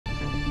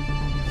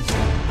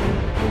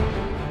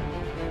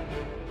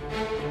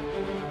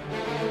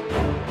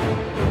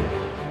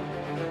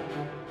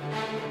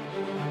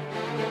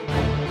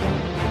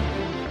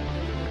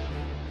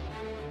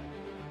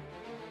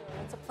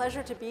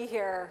pleasure to be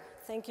here.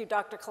 Thank you,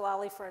 Dr.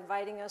 Kalali, for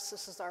inviting us.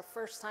 This is our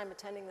first time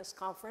attending this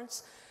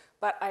conference,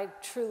 but I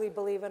truly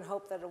believe and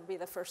hope that it will be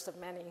the first of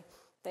many.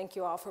 Thank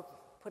you all for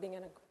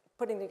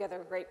putting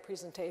together great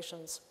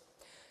presentations.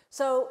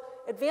 So,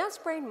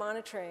 Advanced Brain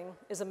Monitoring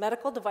is a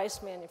medical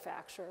device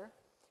manufacturer.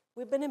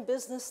 We've been in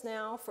business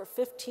now for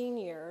 15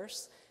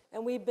 years,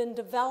 and we've been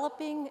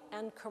developing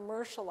and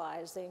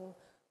commercializing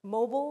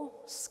mobile,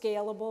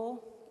 scalable,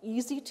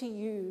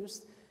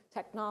 easy-to-use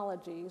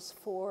technologies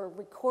for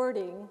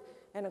recording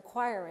and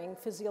acquiring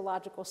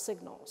physiological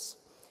signals.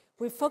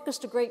 We've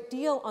focused a great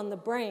deal on the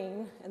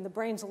brain and the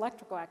brain's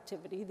electrical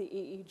activity, the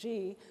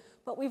EEG,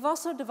 but we've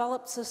also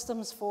developed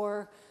systems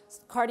for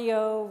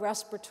cardio,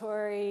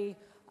 respiratory,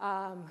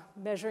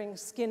 measuring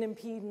skin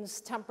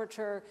impedance,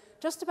 temperature,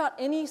 just about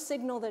any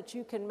signal that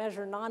you can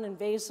measure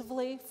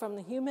non-invasively from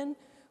the human,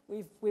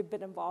 we've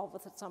been involved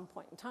with at some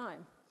point in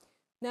time.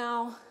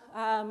 Now,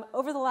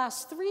 over the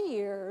last 3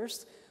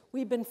 years,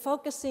 we've been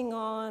focusing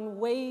on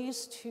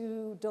ways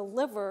to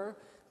deliver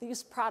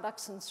these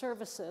products and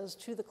services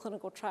to the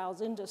clinical trials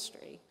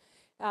industry.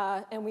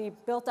 And we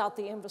built out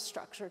the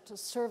infrastructure to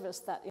service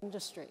that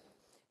industry.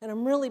 And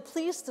I'm really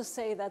pleased to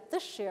say that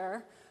this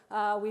year,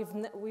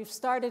 we've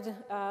started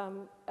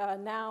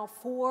now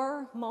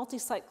 4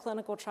 multi-site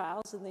clinical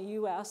trials in the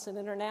US and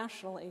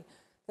internationally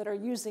that are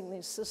using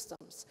these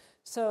systems.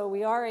 So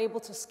we are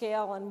able to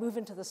scale and move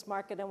into this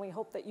market, and we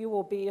hope that you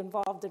will be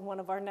involved in one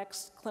of our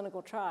next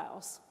clinical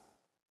trials.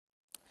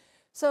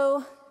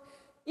 So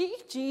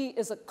EEG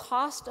is a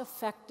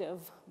cost-effective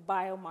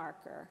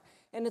biomarker,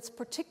 and it's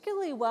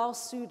particularly well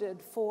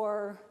suited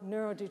for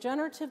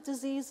neurodegenerative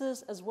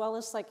diseases as well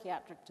as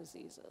psychiatric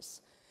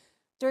diseases.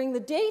 During the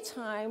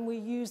daytime, we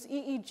use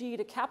EEG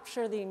to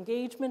capture the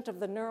engagement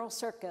of the neural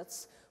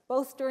circuits,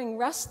 both during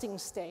resting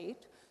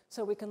state,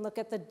 so we can look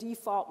at the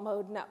default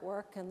mode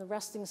network and the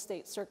resting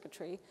state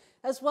circuitry,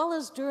 as well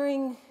as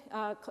during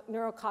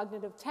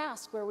neurocognitive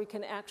tasks where we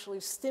can actually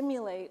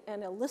stimulate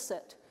and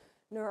elicit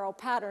neural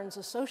patterns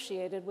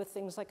associated with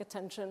things like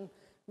attention,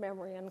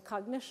 memory, and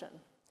cognition.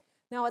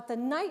 Now,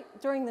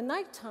 during the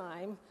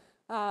nighttime,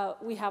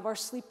 we have our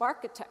sleep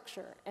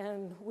architecture,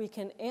 and we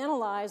can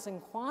analyze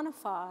and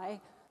quantify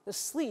the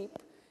sleep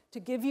to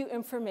give you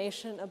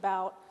information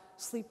about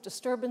sleep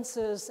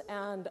disturbances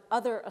and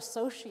other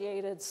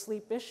associated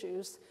sleep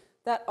issues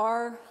that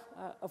are,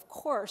 of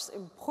course,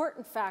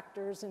 important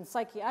factors in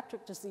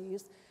psychiatric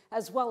disease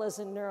as well as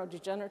in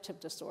neurodegenerative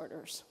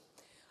disorders.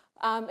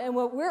 And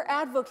what we're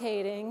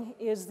advocating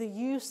is the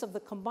use of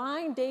the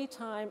combined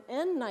daytime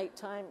and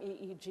nighttime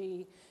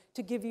EEG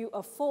to give you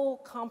a full,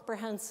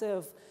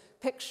 comprehensive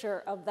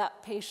picture of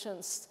that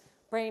patient's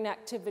brain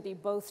activity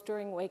both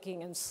during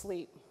waking and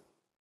sleep.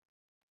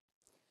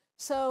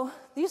 So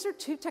these are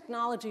 2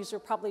 technologies you're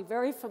probably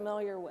very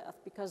familiar with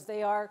because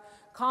they are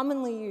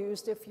commonly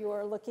used if you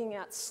are looking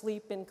at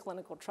sleep in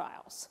clinical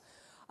trials.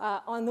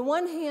 On the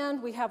one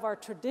hand, we have our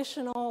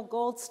traditional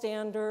gold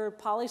standard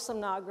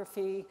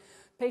polysomnography.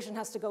 Patient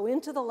has to go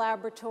into the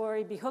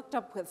laboratory, be hooked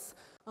up with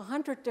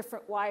 100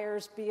 different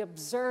wires, be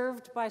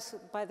observed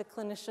by the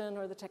clinician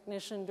or the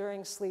technician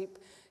during sleep.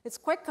 It's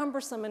quite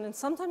cumbersome, and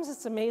sometimes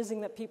it's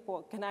amazing that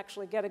people can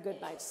actually get a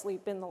good night's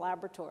sleep in the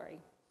laboratory.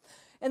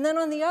 And then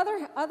on the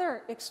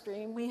other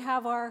extreme, we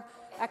have our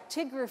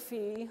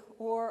actigraphy,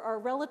 or our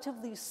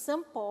relatively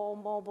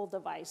simple mobile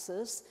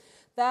devices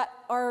that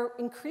are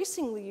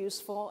increasingly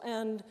useful.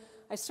 And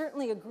I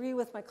certainly agree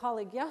with my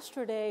colleague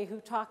yesterday who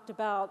talked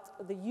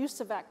about the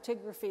use of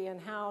actigraphy and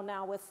how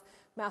now with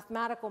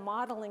mathematical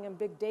modeling and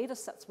big data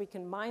sets, we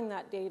can mine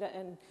that data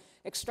and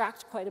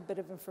extract quite a bit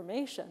of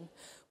information.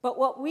 But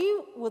what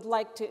we would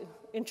like to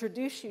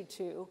introduce you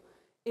to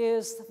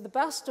is the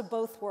best of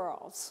both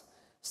worlds.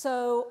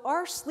 So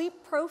our sleep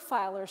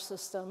profiler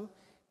system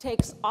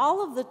takes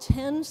all of the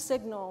 10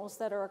 signals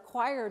that are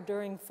acquired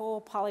during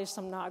full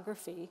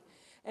polysomnography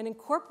and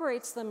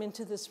incorporates them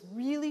into this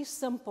really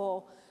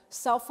simple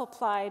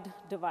self-applied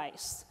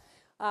device.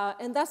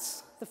 And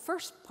that's the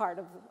first part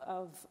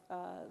of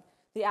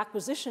the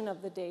acquisition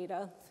of the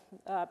data.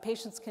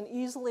 Patients can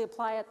easily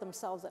apply it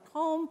themselves at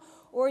home,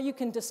 or you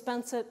can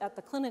dispense it at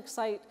the clinic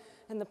site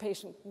and the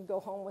patient can go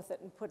home with it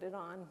and put it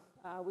on.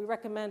 We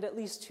recommend at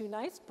least 2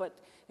 nights, but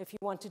if you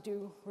want to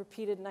do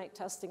repeated night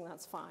testing,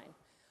 that's fine.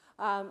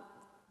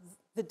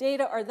 The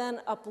data are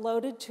then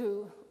uploaded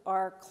to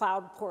our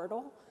cloud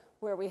portal,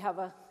 where we have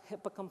a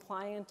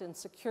HIPAA-compliant and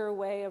secure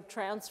way of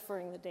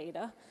transferring the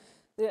data.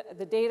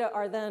 The data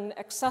are then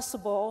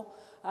accessible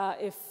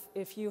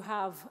if you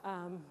have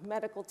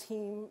medical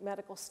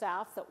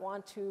staff that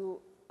want to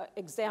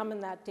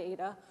examine that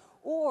data,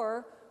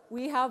 or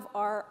we have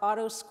our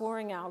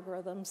auto-scoring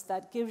algorithms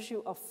that gives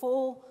you a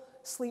full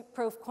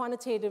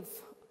quantitative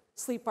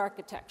sleep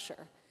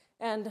architecture.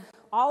 And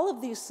all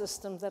of these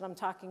systems that I'm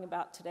talking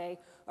about today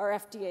are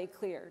FDA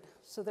cleared.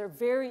 So they're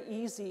very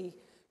easy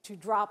to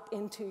drop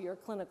into your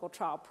clinical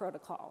trial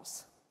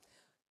protocols.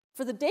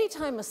 For the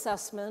daytime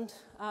assessment,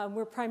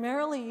 we're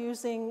primarily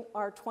using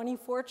our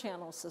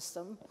 24-channel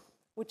system,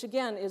 which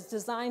again is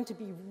designed to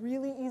be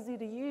really easy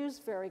to use,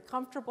 very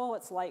comfortable,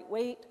 it's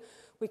lightweight.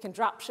 We can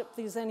drop ship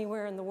these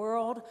anywhere in the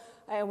world.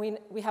 And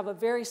we have a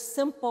very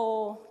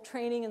simple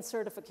training and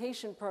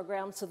certification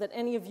program so that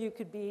any of you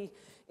could be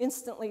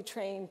instantly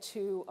trained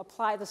to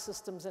apply the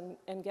systems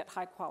and get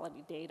high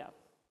quality data.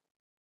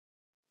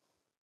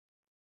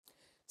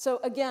 So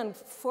again,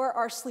 for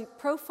our sleep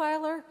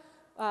profiler,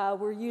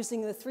 we're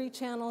using the 3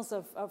 channels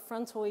of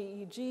frontal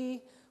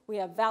EEG. We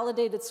have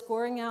validated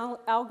scoring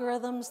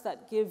algorithms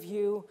that give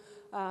you,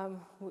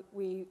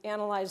 we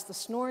analyze the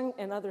snoring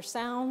and other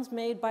sounds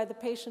made by the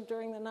patient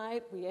during the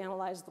night. We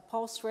analyze the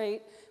pulse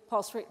rate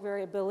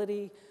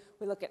variability.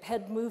 We look at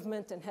head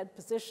movement and head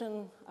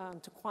position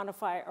to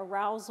quantify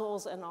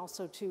arousals and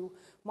also to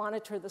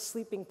monitor the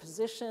sleeping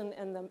position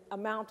and the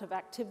amount of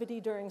activity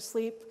during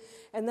sleep.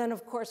 And then,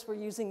 of course, we're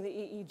using the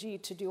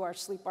EEG to do our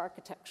sleep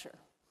architecture.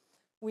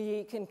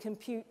 We can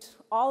compute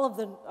all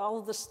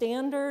of the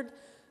standard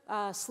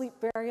sleep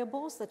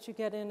variables that you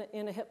get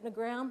in a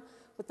hypnogram,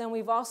 but then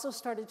we've also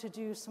started to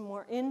do some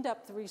more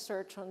in-depth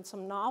research on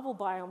some novel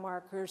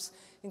biomarkers,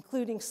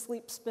 including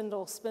sleep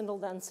spindle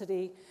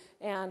density,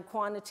 and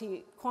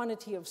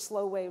quantity of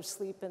slow wave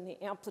sleep and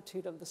the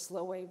amplitude of the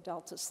slow wave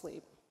delta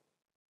sleep.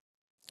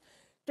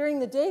 During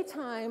the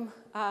daytime,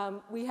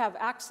 we have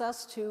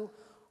access to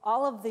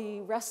all of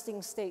the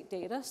resting state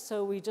data,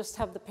 so we just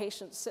have the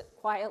patient sit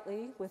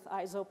quietly with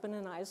eyes open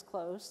and eyes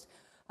closed.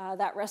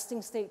 That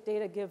resting state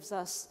data gives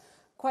us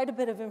quite a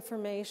bit of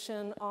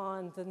information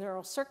on the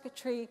neural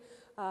circuitry.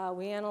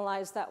 We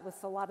analyze that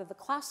with a lot of the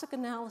classic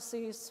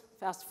analyses,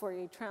 fast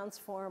Fourier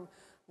transform,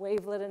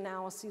 wavelet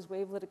analyses,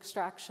 wavelet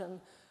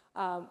extraction.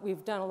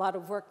 We've done a lot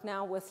of work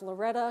now with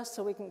Loretta,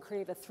 so we can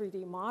create a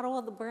 3D model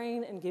of the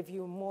brain and give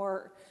you a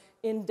more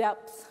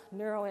in-depth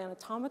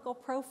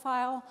neuroanatomical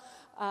profile,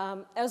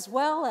 as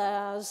well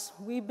as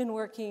we've been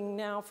working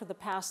now for the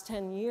past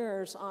 10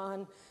 years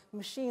on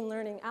machine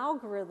learning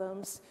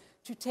algorithms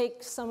to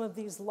take some of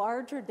these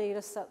larger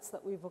data sets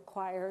that we've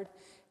acquired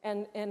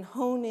and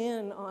hone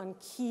in on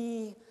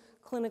key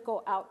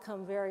clinical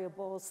outcome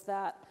variables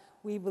that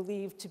we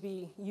believe to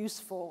be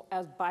useful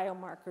as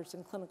biomarkers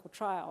in clinical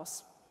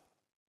trials.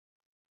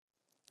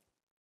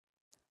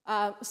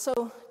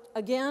 So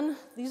again,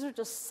 these are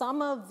just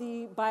some of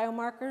the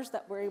biomarkers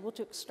that we're able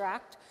to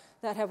extract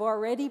that have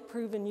already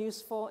proven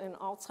useful in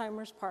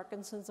Alzheimer's,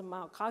 Parkinson's, and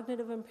mild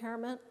cognitive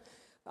impairment.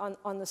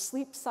 On the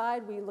sleep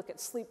side, we look at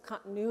sleep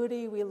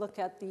continuity. We look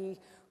at the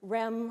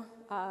REM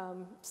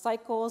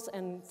cycles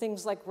and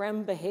things like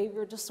REM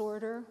behavior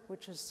disorder,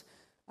 which is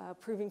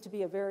proving to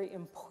be a very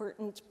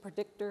important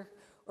predictor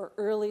or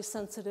early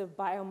sensitive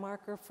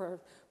biomarker for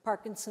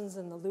Parkinson's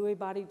and the Lewy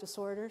body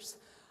disorders.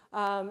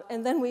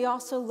 And then we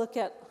also look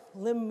at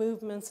limb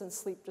movements and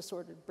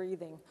sleep-disordered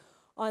breathing.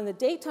 On the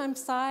daytime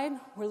side,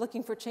 we're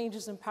looking for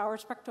changes in power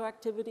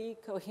spectroactivity,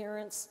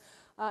 coherence,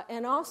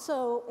 and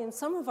also in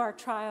some of our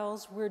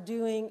trials, we're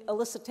doing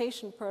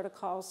elicitation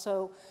protocols.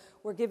 So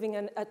we're giving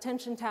an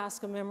attention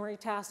task, a memory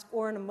task,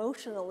 or an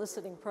emotion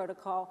eliciting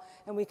protocol,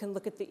 and we can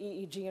look at the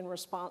EEG in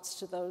response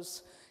to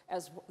those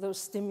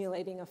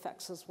stimulating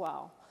effects as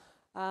well.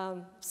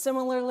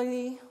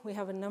 Similarly, we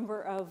have a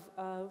number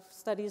of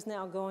studies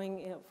now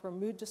going for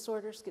mood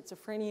disorder,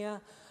 schizophrenia,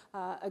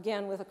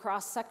 again with a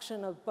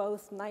cross-section of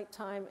both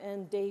nighttime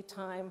and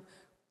daytime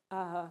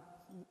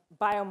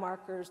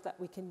biomarkers that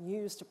we can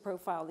use to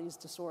profile these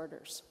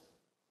disorders.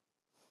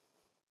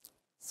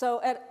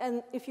 So,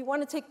 and if you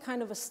want to take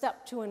kind of a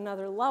step to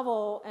another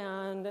level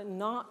and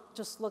not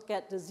just look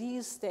at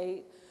disease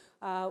state,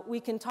 we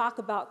can talk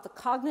about the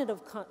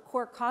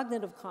core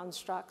cognitive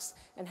constructs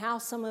and how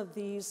some of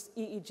these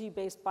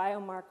EEG-based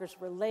biomarkers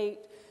relate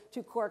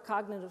to core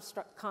cognitive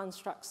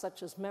constructs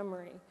such as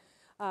memory.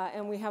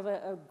 And we have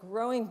a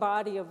growing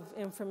body of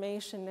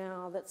information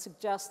now that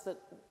suggests that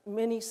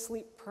many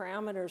sleep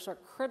parameters are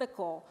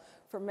critical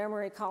for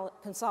memory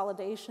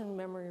consolidation,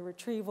 memory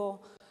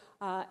retrieval.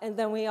 And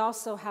then we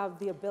also have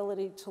the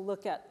ability to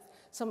look at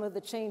some of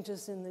the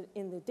changes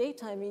in the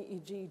daytime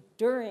EEG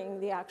during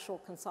the actual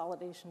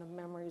consolidation of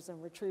memories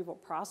and retrieval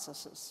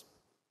processes.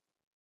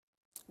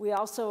 We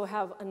also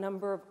have a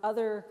number of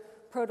other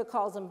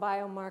protocols and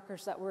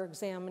biomarkers that we're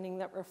examining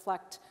that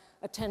reflect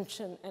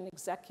attention and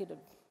executive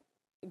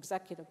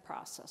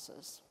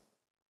processes.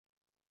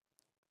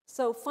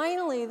 So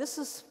finally, this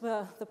is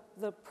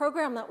the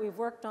program that we've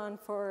worked on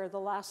for the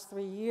last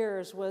 3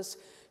 years was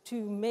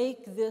to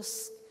make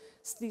these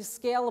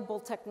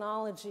scalable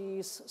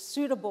technologies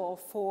suitable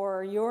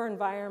for your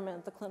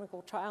environment, the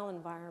clinical trial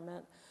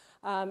environment.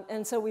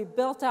 And so we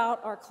built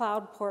out our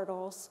cloud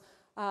portals.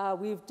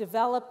 We've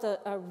developed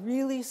a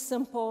really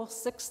simple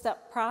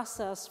 6-step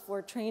process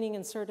for training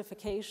and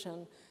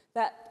certification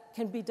that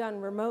can be done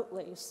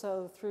remotely.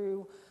 So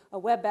through a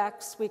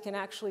WebEx, we can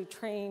actually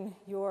train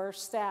your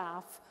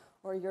staff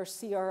or your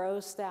CRO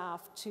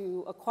staff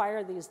to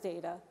acquire these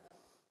data.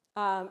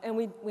 And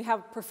we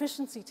have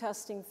proficiency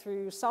testing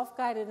through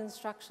self-guided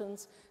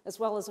instructions, as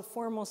well as a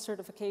formal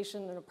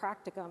certification and a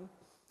practicum.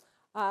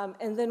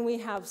 And then we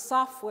have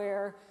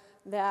software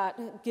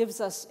that gives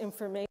us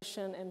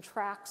information and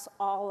tracks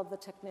all of the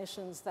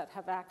technicians that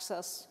have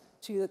access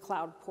to the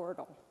cloud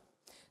portal.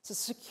 It's a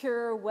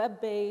secure,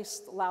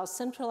 web-based, allows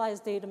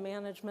centralized data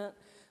management.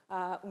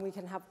 We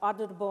can have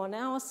auditable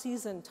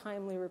analyses and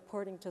timely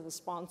reporting to the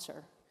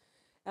sponsor.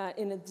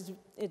 In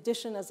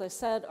addition, as I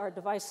said, our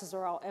devices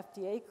are all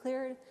FDA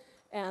cleared,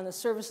 and the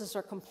services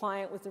are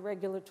compliant with the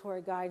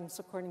regulatory guidance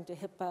according to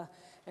HIPAA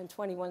and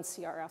 21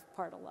 CRF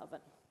Part 11.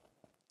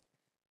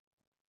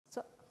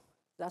 So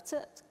that's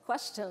it.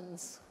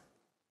 Questions?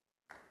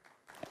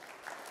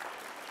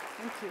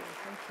 Thank you.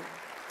 Thank you.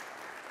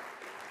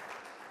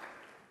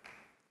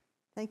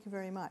 Thank you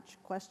very much.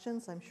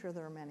 Questions? I'm sure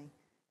there are many.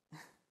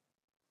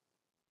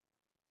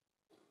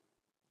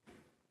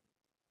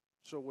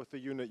 So with the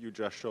unit you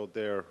just showed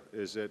there,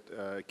 is it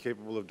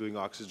capable of doing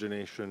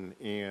oxygenation?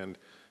 And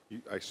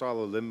I saw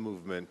the limb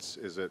movements.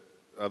 Is it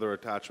other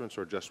attachments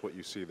or just what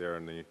you see there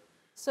in the?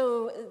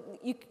 So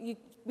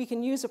we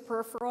can use a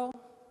peripheral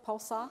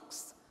pulse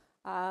ox.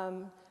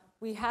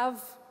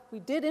 We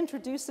did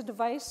introduce a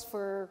device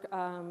for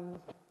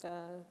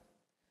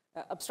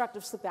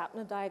obstructive sleep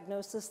apnea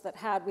diagnosis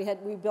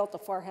that we built a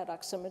forehead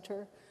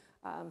oximeter.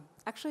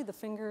 Actually, the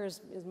finger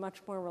is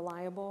much more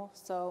reliable,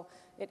 so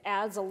it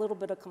adds a little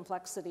bit of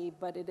complexity,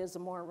 but it is a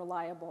more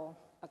reliable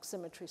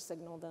oximetry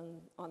signal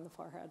than on the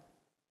forehead.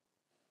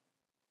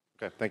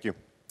 Okay, thank you.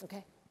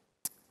 Okay.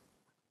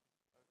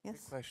 Yes?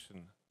 Quick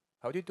question.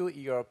 How do you do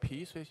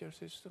ERPs with your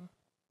system?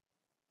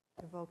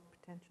 Evoke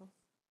potentials.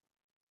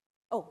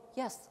 Oh,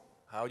 yes.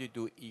 How do you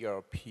do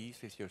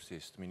ERPs with your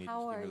system? You need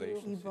How a are you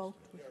stimulation Evoke.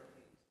 system.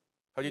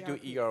 How do you do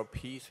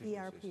ERPs with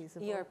your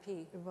system? ERPs.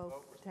 ERP.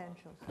 Evoke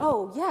potentials.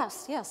 Oh,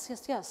 yes, yes,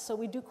 yes, yes. So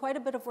we do quite a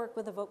bit of work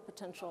with evoke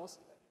potentials.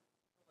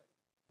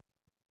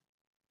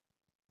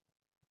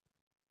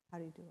 How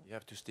do you do it? You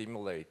have to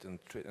stimulate and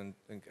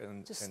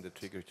send the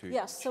trigger to.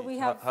 Yes, so we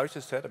cheek. have How is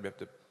the setup? You have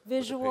to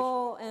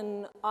visual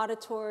and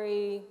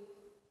auditory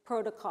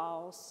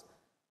protocols.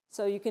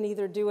 So you can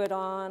either do it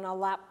on a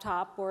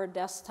laptop or a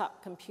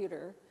desktop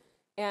computer,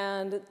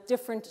 and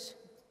different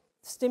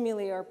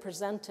stimuli are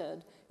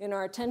presented. In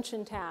our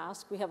attention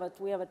task, we have a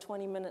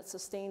 20-minute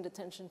sustained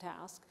attention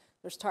task.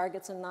 There's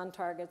targets and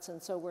non-targets,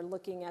 and so we're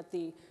looking at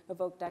the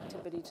evoked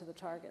activity to the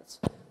targets.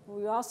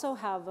 We also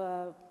have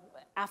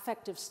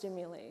affective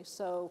stimuli,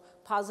 so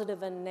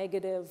positive and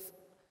negative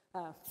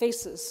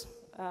faces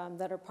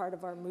that are part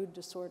of our mood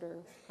disorder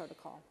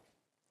protocol.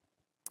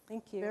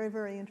 Thank you. Very,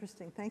 very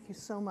interesting. Thank you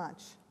so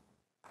much.